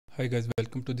Hi guys,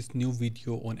 welcome to this new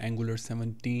video on Angular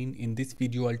 17. In this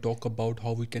video, I'll talk about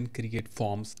how we can create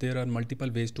forms. There are multiple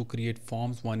ways to create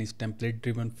forms. One is template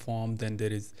driven form, then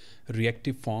there is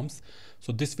reactive forms.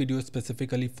 So this video is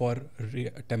specifically for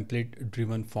template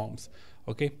driven forms.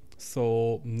 Okay,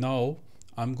 so now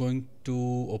I'm going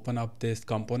to open up this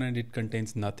component. It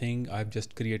contains nothing. I've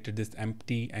just created this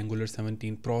empty Angular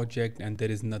 17 project and there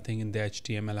is nothing in the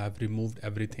HTML. I've removed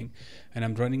everything and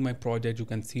I'm running my project. You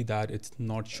can see that it's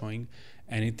not showing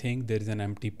anything. There is an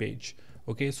empty page.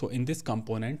 Okay, so in this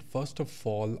component, first of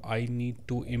all, I need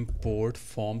to import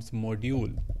forms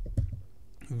module,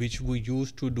 which we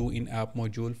used to do in app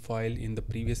module file in the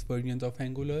previous versions of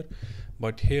Angular.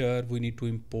 But here we need to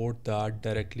import that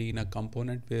directly in a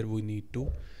component where we need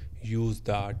to use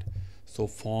that. So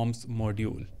forms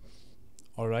module.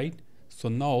 All right. So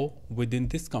now within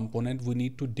this component, we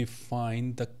need to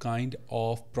define the kind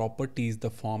of properties the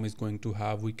form is going to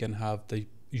have. We can have the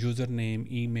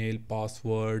username, email,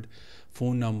 password,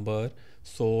 phone number.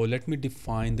 So let me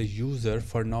define the user.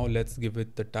 For now, let's give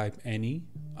it the type any.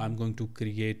 I'm going to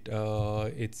create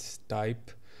its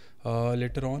type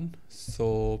later on.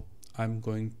 So I'm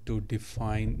going to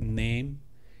define name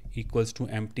equals to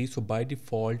empty. So by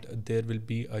default there will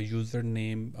be a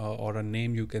username or a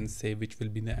name, you can say, which will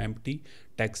be in the empty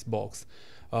text box.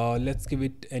 Let's give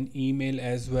it an email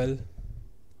as well.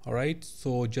 All right,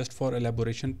 so just for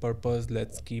elaboration purpose,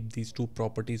 let's keep these two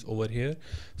properties over here.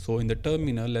 So in the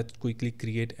terminal, let's quickly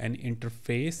create an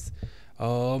interface.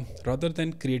 Rather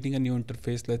than creating a new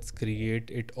interface, let's create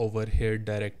it over here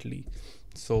directly.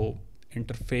 So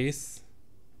interface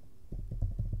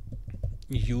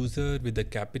user with a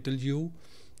capital U,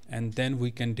 and then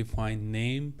we can define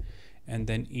name and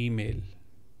then email.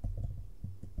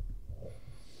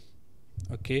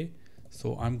 Okay,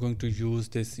 so I'm going to use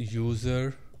this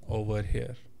user over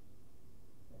here.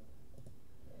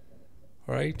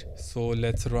 All right, so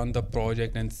let's run the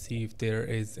project and see if there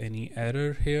is any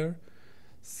error here.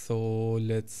 So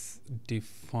let's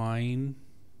define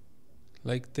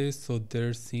like this. So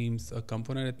there seems a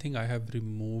component. I think I have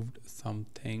removed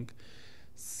something.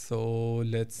 So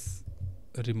let's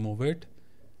remove it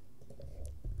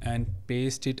and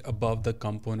paste it above the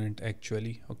component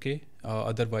actually. Okay,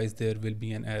 otherwise there will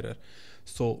be an error.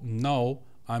 So now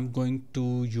I'm going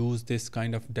to use this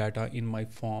kind of data in my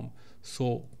form.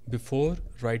 So before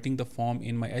writing the form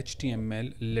in my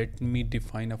HTML, let me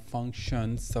define a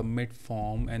function submit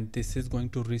form, and this is going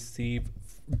to receive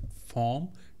form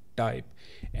type,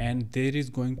 and there is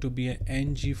going to be an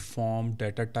ng form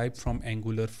data type from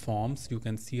Angular forms. You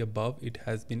can see above it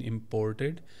has been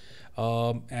imported,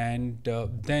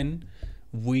 then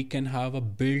we can have a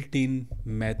built-in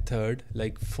method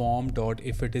like form dot.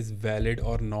 If it is valid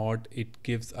or not, it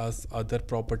gives us other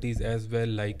properties as well.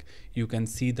 Like you can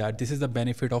see that this is the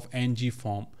benefit of ng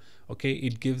form. Okay,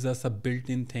 it gives us a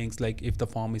built-in things like if the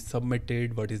form is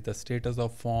submitted, what is the status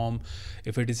of form,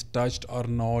 if it is touched or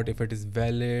not, if it is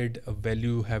valid, a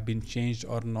value have been changed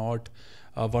or not,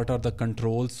 what are the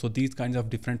controls. So these kinds of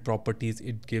different properties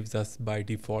it gives us by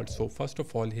default. So first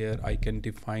of all, here I can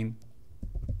define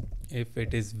if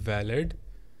it is valid,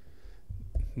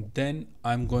 then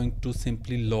I'm going to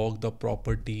simply log the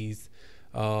properties.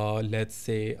 Let's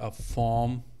say a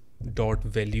form dot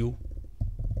value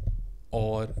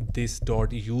or this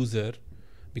dot user,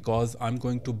 because I'm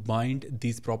going to bind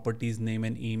these properties name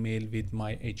and email with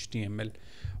my HTML.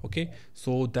 Okay,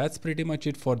 so that's pretty much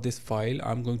it for this file.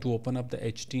 I'm going to open up the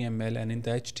HTML, and in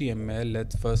the HTML,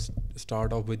 let's first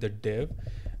start off with the div,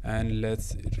 and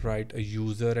let's write a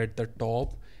user at the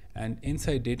top, and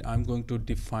inside it I'm going to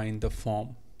define the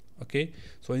form. Okay,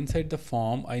 so inside the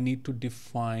form I need to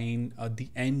define the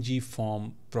ng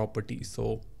form property.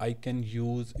 So I can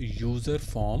use user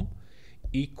form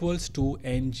equals to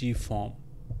ng form.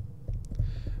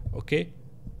 Okay,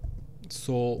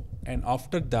 so and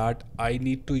after that I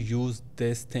need to use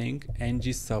this thing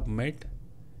ng submit,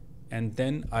 and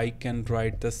then I can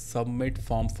write the submit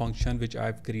form function which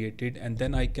I've created, and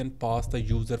then I can pass the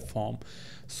user form.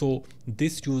 So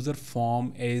this user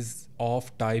form is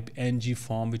of type ng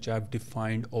form, which I've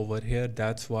defined over here.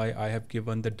 That's why I have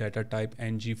given the data type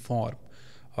ng form.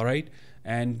 All right,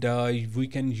 and we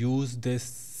can use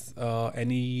this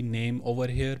any name over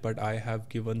here, but I have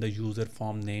given the user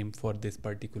form name for this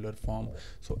particular form.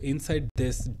 So inside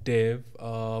this div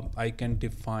I can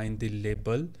define the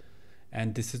label,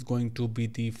 and this is going to be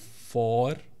the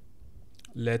for.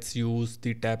 Let's use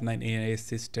the tab 9 AI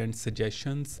assistant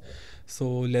suggestions. So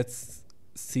let's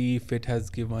see if it has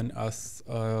given us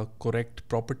correct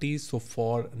properties. So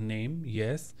for name,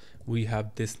 yes, we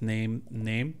have this name,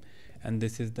 and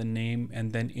this is the name,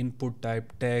 and then input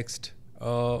type text,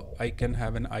 I can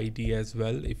have an ID as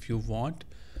well if you want.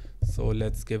 So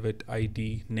let's give it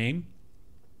ID name.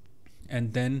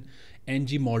 And then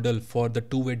ng model for the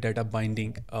two-way data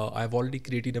binding. I've already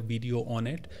created a video on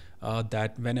it,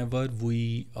 that whenever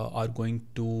we are going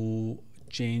to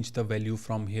change the value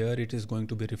from here, it is going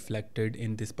to be reflected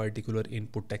in this particular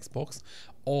input text box,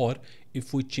 or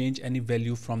if we change any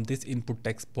value from this input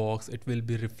text box, it will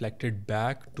be reflected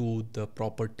back to the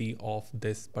property of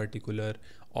this particular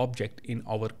object in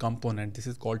our component. This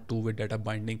is called two-way data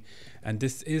binding, and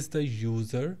this is the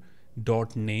user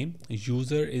dot name.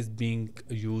 User is being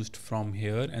used from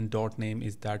here, and dot name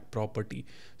is that property.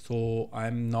 So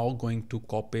I'm now going to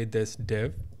copy this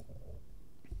div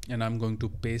and I'm going to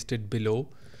paste it below.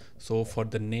 So for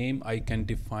the name, I can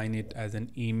define it as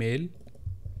an email.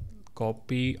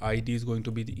 Copy, ID is going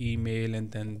to be the email,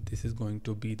 and then this is going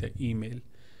to be the email.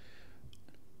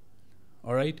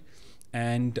 All right.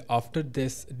 And after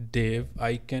this div,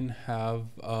 I can have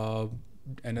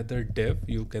another div,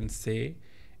 you can say,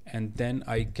 and then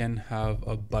I can have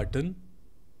a button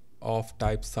of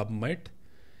type submit,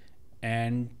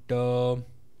 and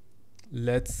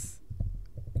let's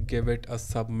give it a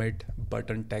submit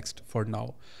button text for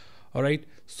now. All right,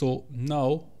 so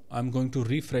now I'm going to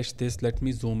refresh this. Let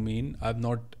me zoom in. I've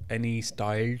not any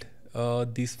styled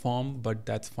this form, but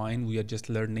that's fine. We are just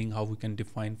learning how we can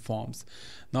define forms.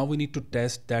 Now we need to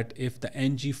test that if the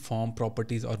ng form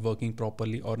properties are working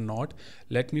properly or not.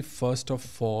 Let me first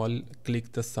of all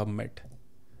click the submit.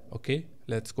 Okay,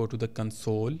 let's go to the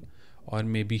console, or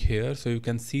maybe here. So you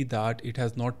can see that it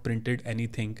has not printed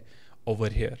anything over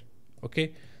here.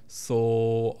 Okay,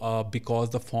 so because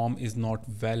the form is not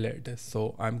valid,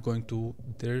 so I'm going to,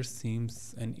 there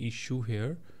seems an issue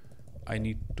here. I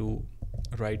need to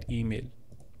write email.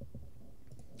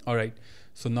 All right,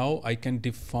 so now I can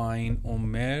define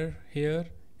Omer here,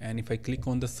 and if I click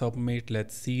on the submit,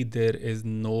 let's see there is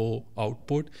no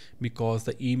output because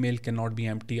the email cannot be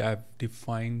empty. I've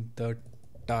defined the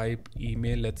type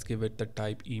email. Let's give it the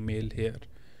type email here.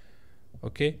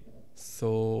 Okay,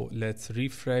 so let's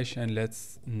refresh and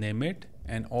let's name it,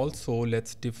 and also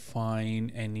let's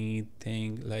define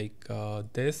anything like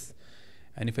this.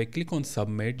 And if I click on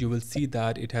submit, you will see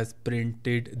that it has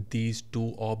printed these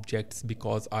two objects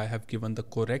because I have given the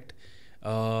correct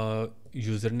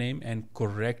username and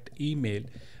correct email.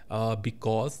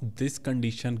 Because this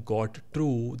condition got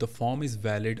true, the form is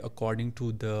valid according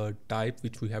to the type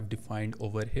which we have defined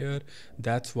over here.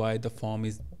 That's why the form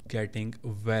is getting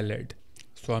valid.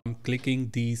 So I'm clicking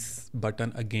this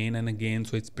button again and again,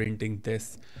 so it's printing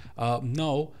this.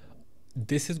 Now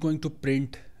this is going to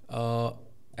print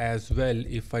as well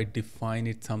if I define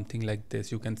it something like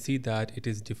this. You can see that it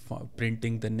is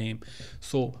printing the name.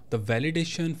 So the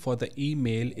validation for the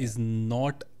email is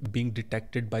not being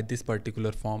detected by this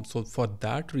particular form. So for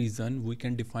that reason, we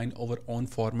can define our own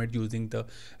format using the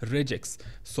regex.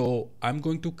 So I'm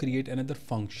going to create another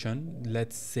function.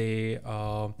 Let's say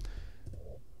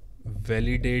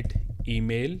validate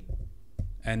email,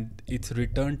 and its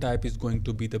return type is going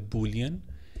to be the Boolean.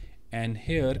 And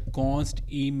here const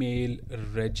email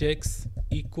regex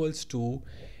equals to,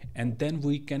 and then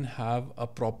we can have a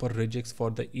proper regex for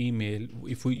the email.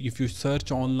 If you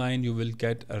search online, you will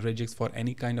get a regex for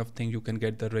any kind of thing. You can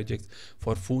get the regex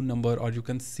for phone number, or you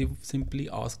can simply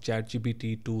ask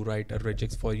ChatGPT to write a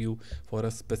regex for you for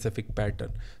a specific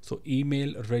pattern. So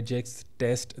email regex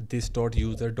test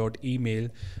this.user.email.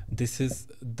 This is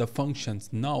the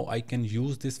functions. Now I can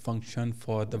use this function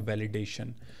for the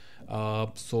validation.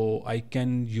 So I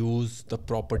can use the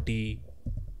property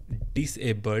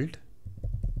disabled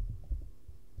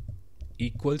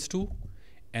equals to,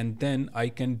 and then I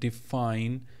can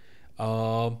define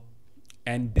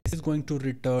and this is going to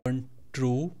return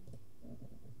true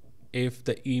if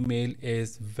the email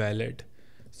is valid.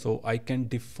 So I can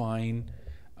define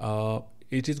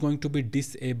it is going to be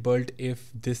disabled if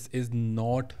this is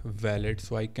not valid.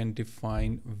 So I can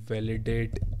define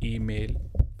validate email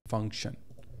function.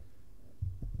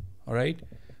 All right,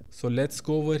 so let's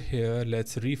go over here,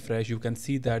 let's refresh. You can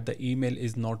see that the email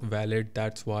is not valid.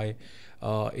 That's why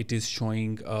it is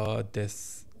showing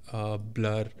this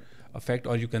blur effect,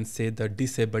 or you can say the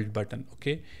disabled button.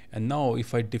 Okay, and now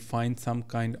if I define some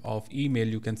kind of email,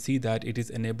 you can see that it is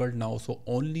enabled now. So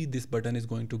only this button is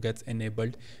going to get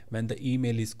enabled when the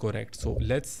email is correct. So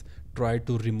let's try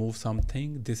to remove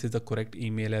something. This is the correct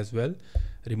email as well.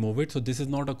 Remove it. So this is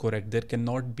not a correct, there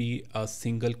cannot be a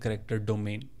single character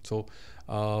domain. So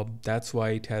that's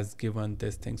why it has given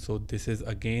this thing. So this is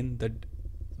again that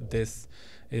this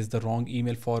is the wrong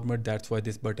email format. That's why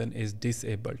this button is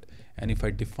disabled. And if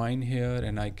I define here,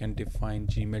 and I can define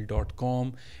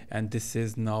gmail.com, and this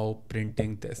is now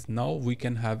printing this. Now we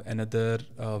can have another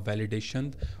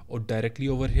validation or directly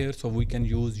over here. So we can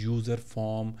use user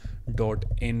form dot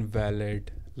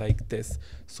invalid like this.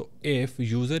 So if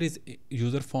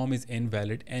user form is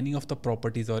invalid, any of the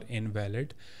properties are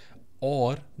invalid,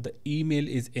 or the email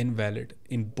is invalid,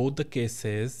 in both the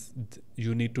cases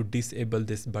you need to disable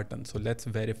this button. So let's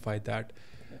verify that.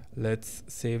 Let's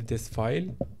save this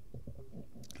file.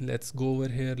 Let's go over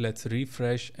here, let's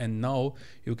refresh, and now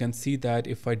you can see that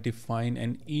if I define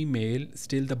an email,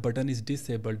 still the button is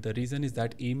disabled. The reason is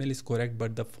that email is correct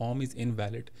but the form is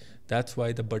invalid. That's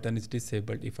why the button is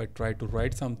disabled. If I try to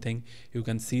write something, you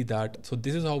can see that. So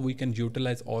this is how we can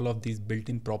utilize all of these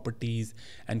built-in properties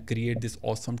and create this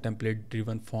awesome template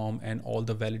driven form, and all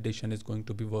the validation is going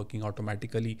to be working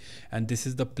automatically. And this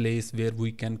is the place where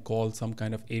we can call some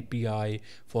kind of API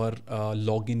for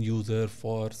login user,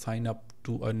 for sign up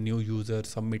to a new user,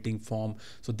 submitting form.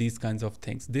 So these kinds of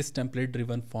things. This template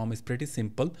driven form is pretty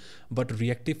simple, but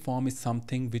reactive form is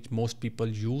something which most people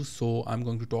use. So I'm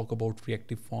going to talk about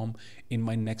reactive form in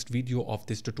my next video of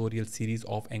this tutorial series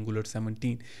of Angular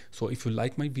 17. So if you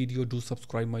like my video, do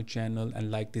subscribe my channel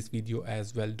and like this video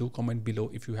as well. Do comment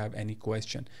below if you have any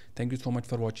question. Thank you so much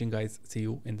for watching, guys. See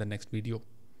you in the next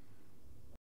video.